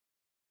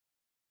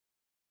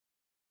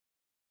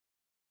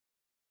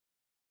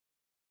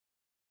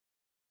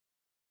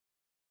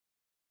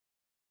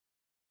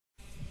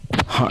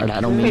Alright,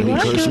 I don't mean to be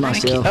close to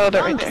myself. Oh,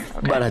 they're right there.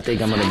 Okay. But I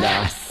think I'm gonna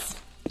die.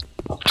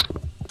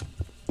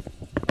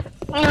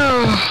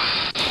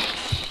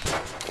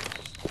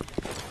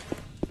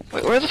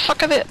 Wait, where the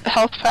fuck are the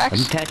health I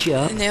packs? can catch you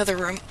up. In the other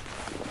room.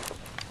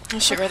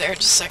 I'll shoot right there in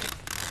just a second.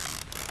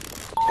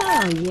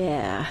 Oh,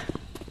 yeah.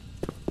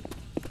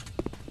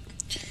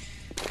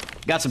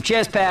 Got some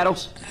chest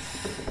paddles.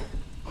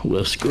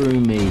 Well, screw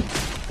me.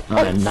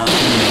 I am not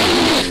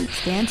gonna...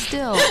 Stand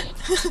still, or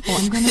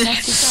I'm gonna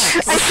mess this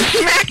up. I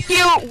smack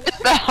you with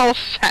the health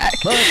pack.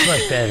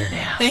 Much better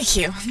now. Thank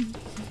you.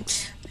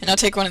 And I'll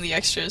take one of the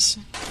extras.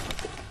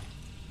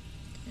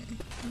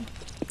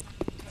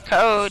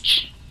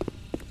 Coach.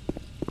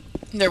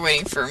 They're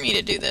waiting for me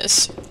to do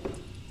this.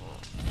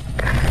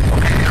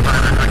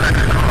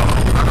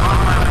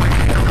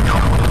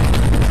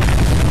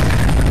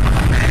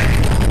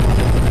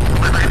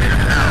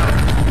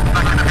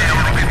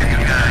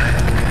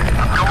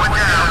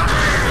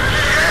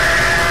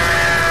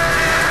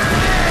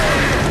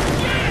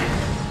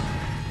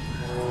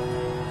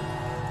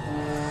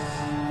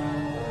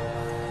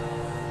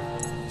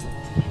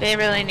 They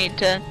really need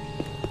to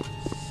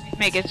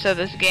make it so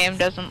this game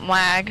doesn't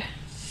lag.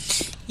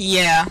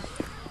 Yeah.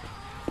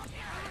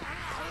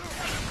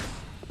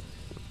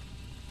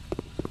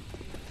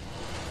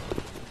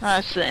 Oh,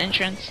 that's the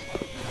entrance.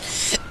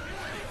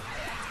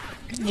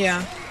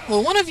 Yeah.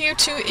 Well, one of you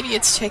two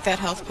idiots take that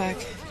health pack.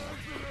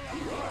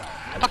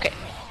 Okay.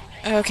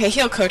 Okay,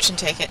 heal coach and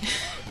take it.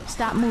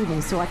 Stop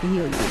moving so I can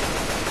heal you.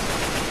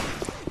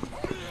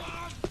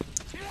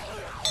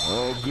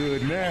 All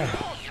good now.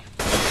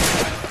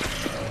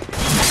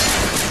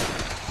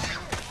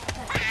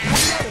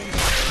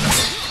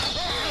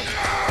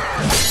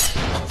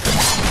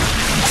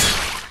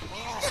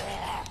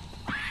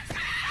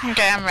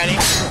 Okay, I'm ready.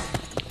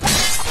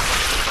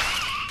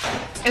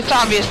 It's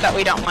obvious that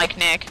we don't like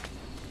Nick.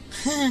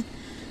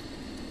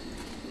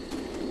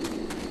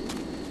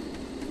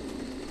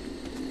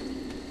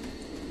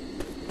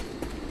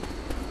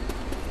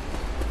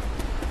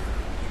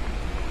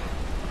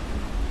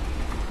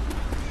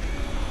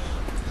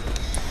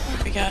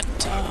 We got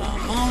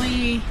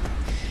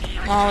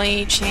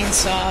Molly,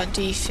 chainsaw,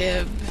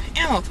 defib,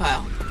 ammo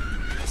pile.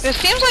 It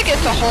seems like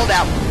it's a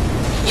holdout.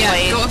 Yeah,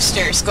 place. go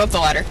upstairs. Go up the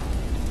ladder.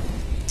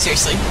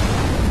 Seriously.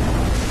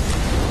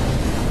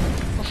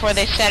 Before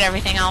they set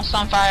everything else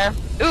on fire.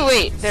 Ooh,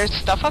 wait, there's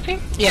stuff up here?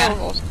 Yeah.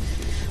 Oh,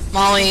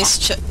 Molly's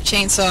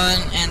chainsaw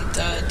and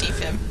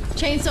defib.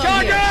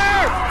 Chainsaw here.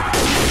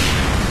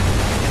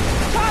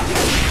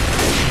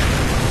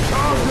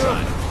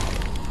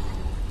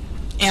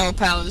 Ammo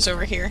pile is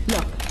over here. No.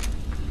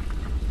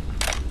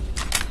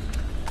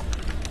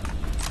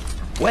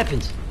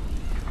 Weapons.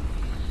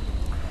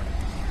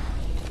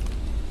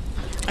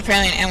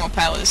 Apparently an ammo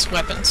pile is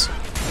weapons.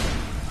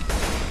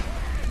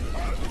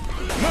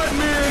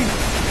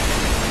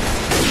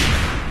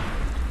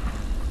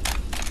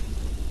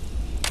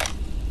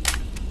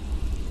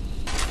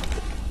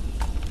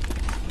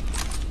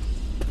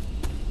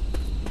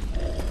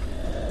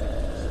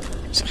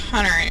 There's a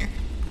hunter here.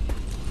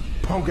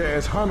 Punk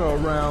ass hunter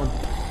around.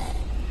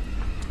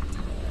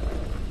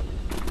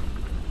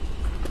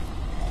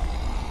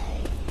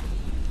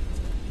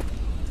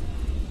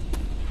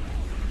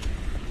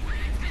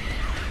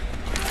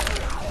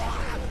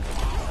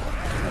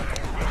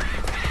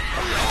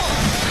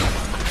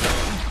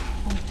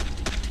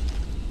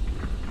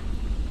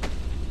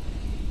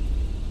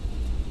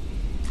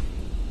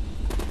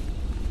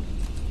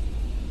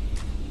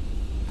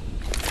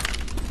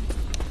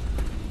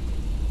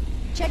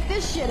 Check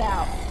this shit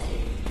out.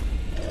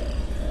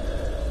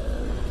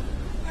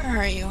 Where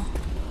are you?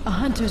 A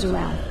hunter's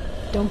around.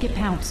 Don't get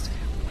pounced.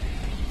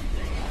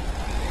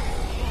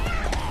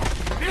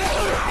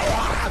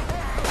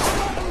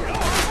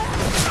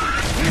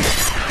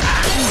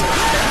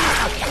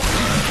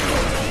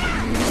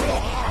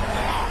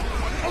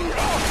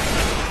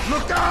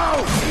 Look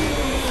out!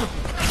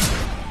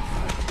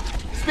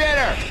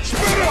 Spinner!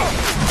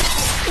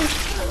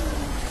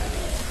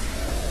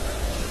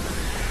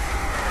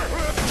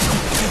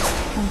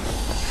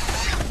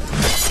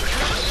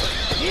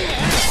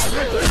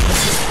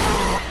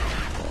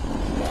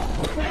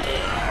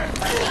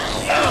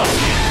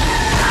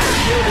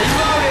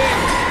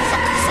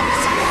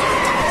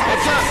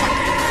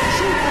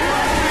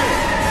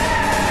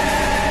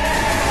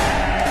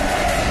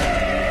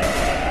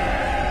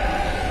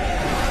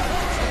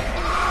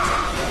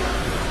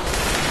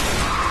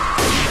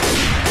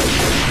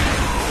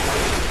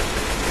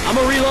 I'm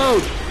gonna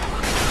reload.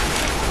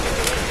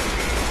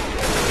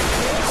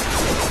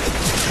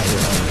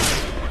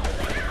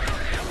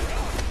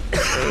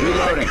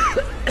 Reloading.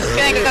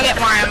 Gonna go get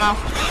more ammo.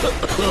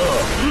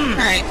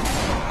 Alright.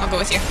 I'll go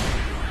with you.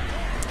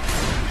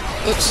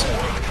 Oops.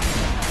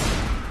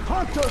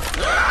 Hunter!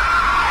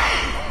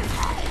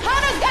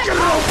 Hunter's got you!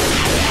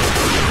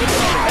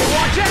 Hey,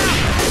 watch out!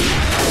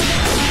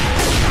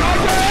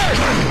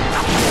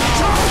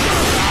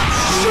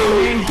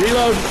 Shooting.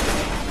 Reload.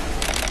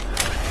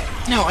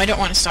 No, I don't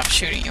want to stop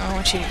shooting you. I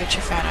want you to get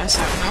your fat ass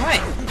out of my way.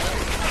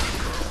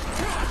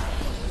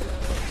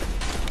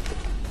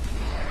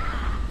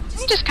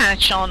 just kind of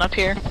chilling up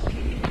here.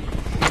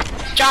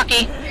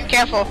 Jockey,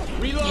 careful.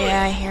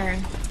 Yeah, I hear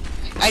him.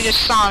 I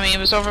just saw him. He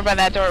was over by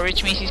that door,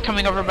 which means he's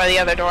coming over by the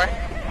other door.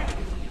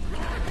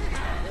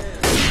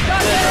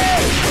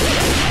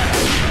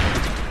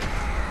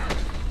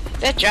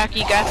 That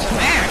jockey got some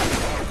air.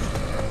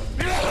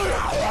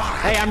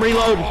 Hey, I'm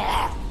reloading.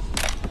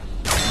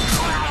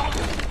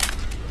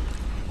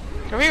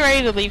 Are we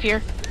ready to leave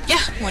here?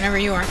 Yeah, whenever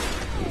you are.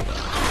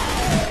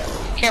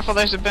 Careful,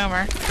 there's a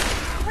boomer.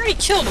 I already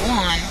killed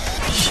one.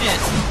 Shit.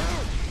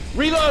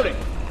 Reloading.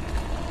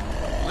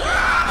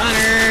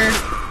 Hunter.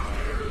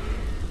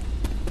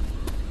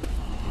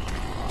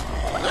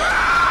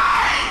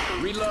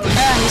 Reloading.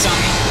 Ah, he's on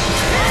me.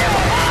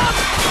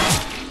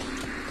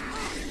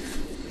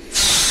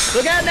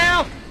 Look out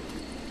now.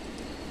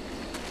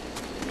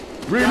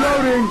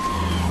 Reloading.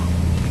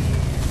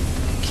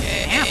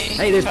 Okay.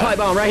 Hey, there's a pipe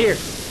bomb right here.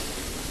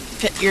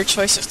 Pick your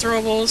choice of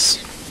throwables.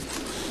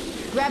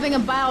 Grabbing a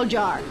bile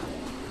jar.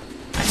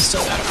 I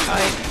still got a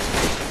pipe.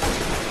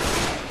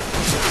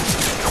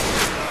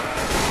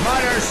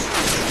 Miners.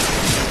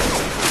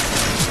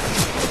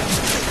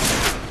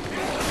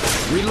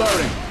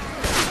 Reloading.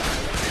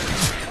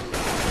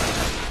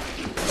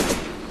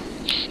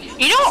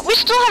 You know what? We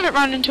still haven't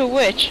run into a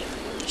witch.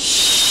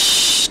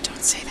 Shh,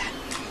 don't say that.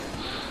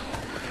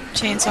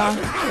 Chainsaw.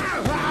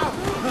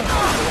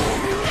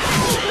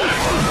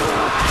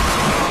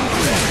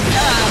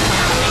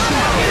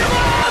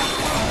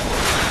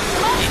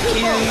 Thank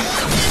you.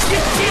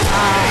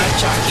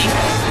 Jockey.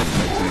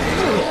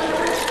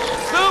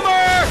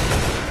 Boomer!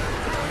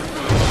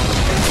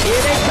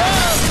 Here they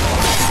come!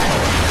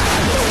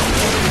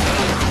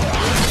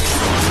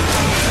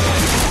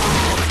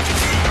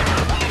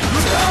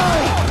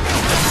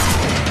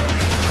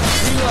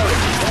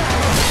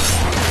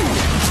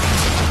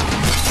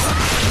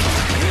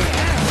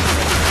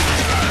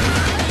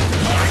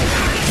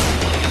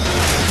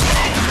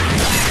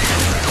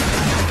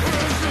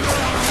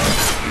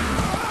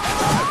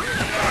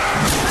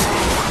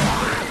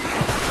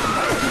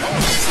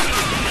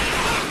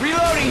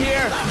 Reloading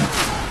here!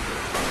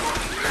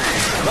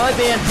 Bye,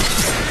 Ben.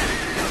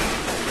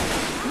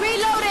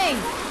 Reloading!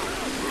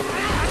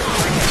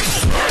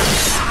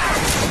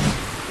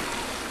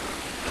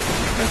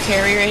 Okay,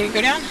 are we ready to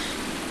go down?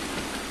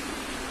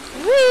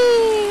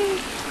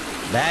 Whee!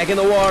 Back in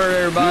the water,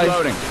 everybody.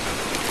 Reloading.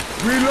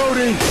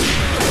 Reloading.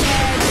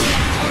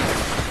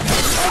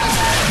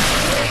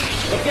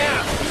 Look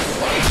out!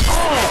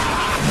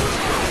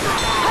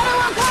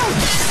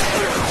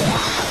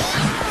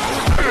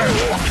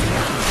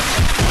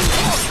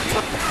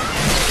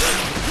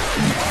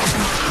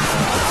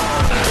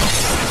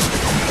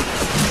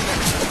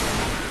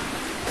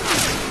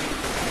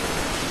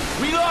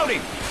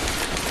 Reloading!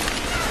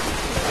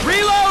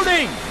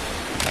 Reloading!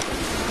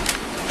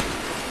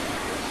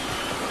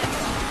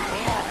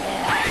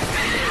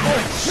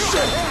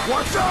 Shit!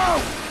 Watch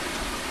out!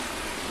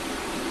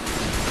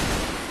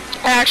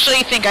 I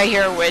actually think I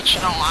hear a witch,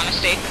 in all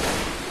honesty.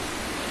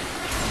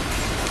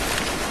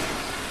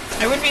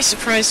 I wouldn't be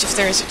surprised if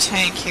there is a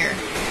tank here. There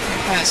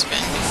has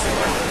been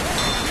before.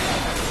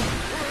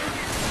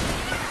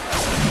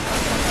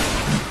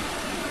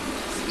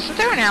 Isn't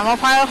there an ammo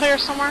pile here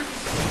somewhere?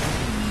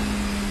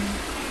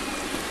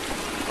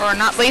 Or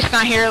not, at least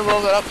not here, a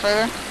little bit up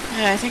further.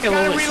 Yeah, I think a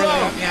little bit further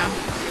up, yeah.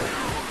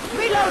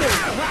 Reloading!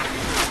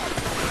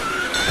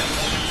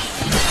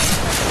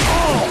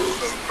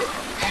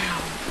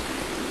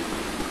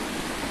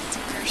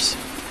 Fuckers.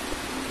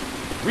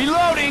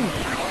 Reloading!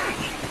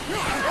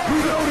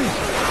 Reloading.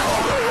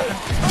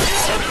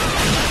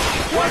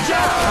 Watch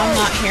out! I'm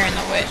not hearing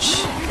the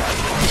witch.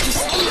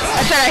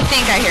 I said I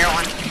think I hear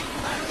one.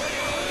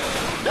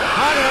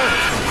 Hunter!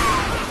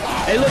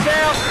 Hey, look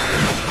out!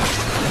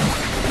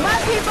 My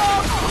people!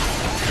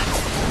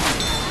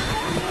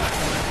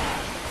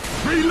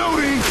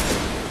 Reloading.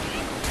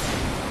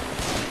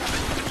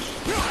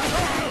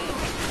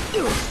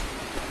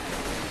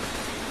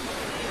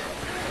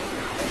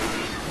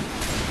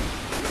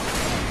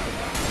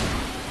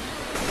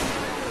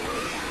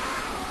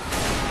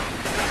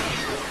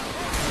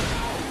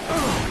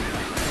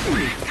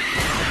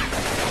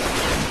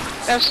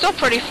 That was still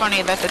pretty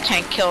funny that the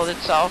tank killed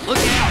itself. Look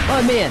out!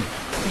 I'm in.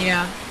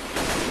 Yeah.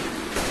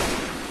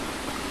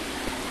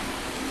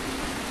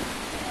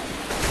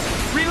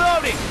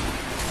 Reloading!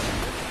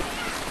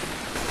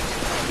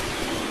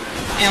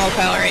 Ammo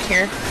pile right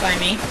here by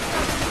me.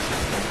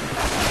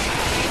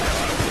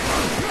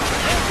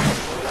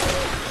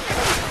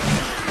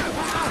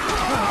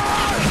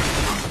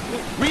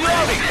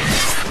 Reloading!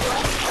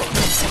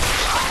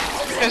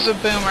 There's a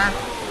boomer.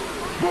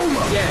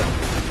 Boomer. Yeah.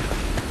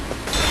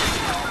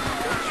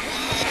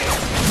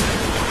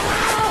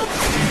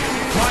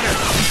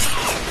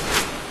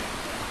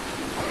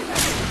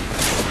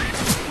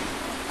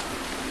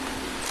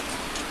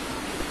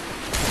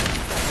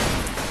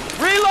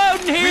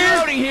 Reloading here!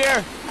 Reloading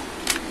here!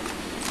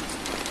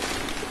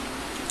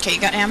 Okay, you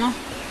got ammo?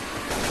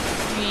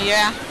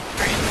 Yeah.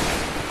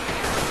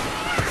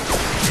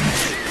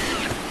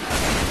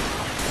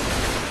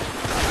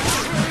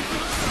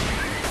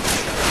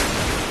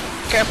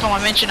 Careful,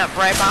 I'm inching up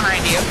right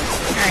behind you.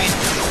 Alright.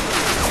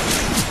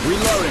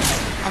 Reloading.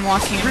 I'm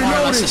walking in more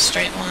or less a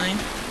straight line.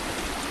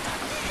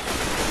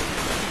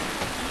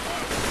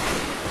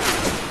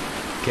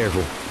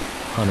 Careful,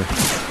 Hunter.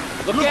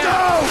 Look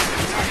out!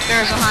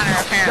 There's a hunter,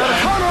 apparently.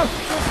 Hunter!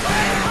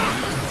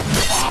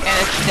 And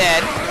it's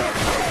dead.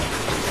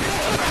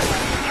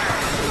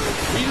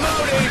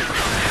 Reloading!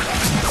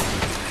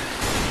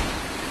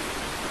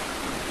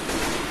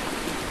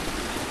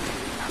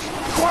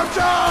 Watch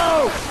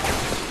out!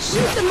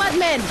 Shoot the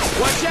mudmen!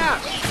 Watch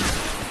out!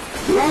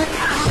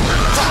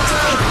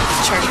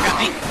 Charger got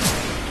me.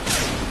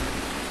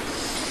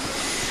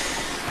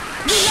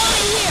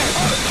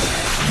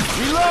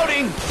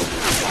 Reloading!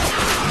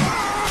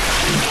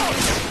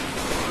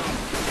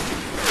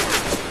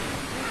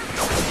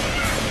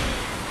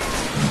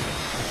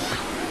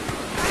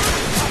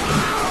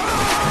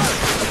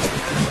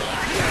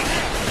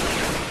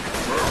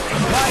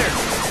 Fire!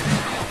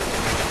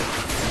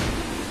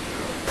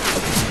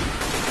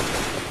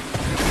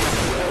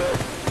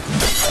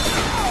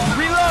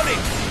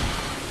 Reloading!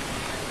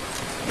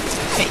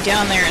 Okay,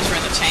 down there is where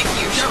the tank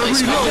usually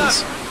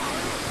spawns.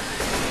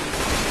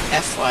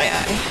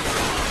 FYI.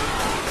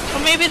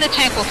 Well, maybe the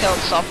tank will kill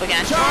itself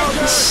again. I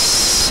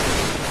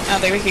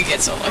don't think we could get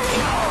so lucky.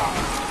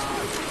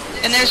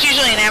 And there's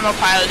usually an ammo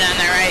pile down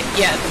there, right?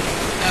 Yeah.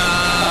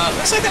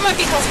 Looks like there might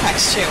be health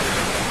packs too.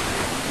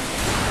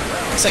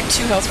 Looks like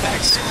 2 health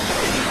packs.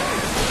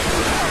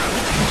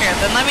 Here,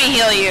 then let me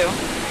heal you.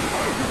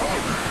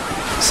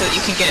 So that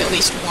you can get at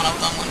least one of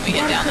them when we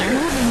get down there.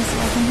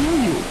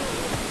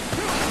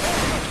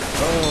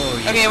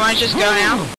 Okay, why don't you just go now?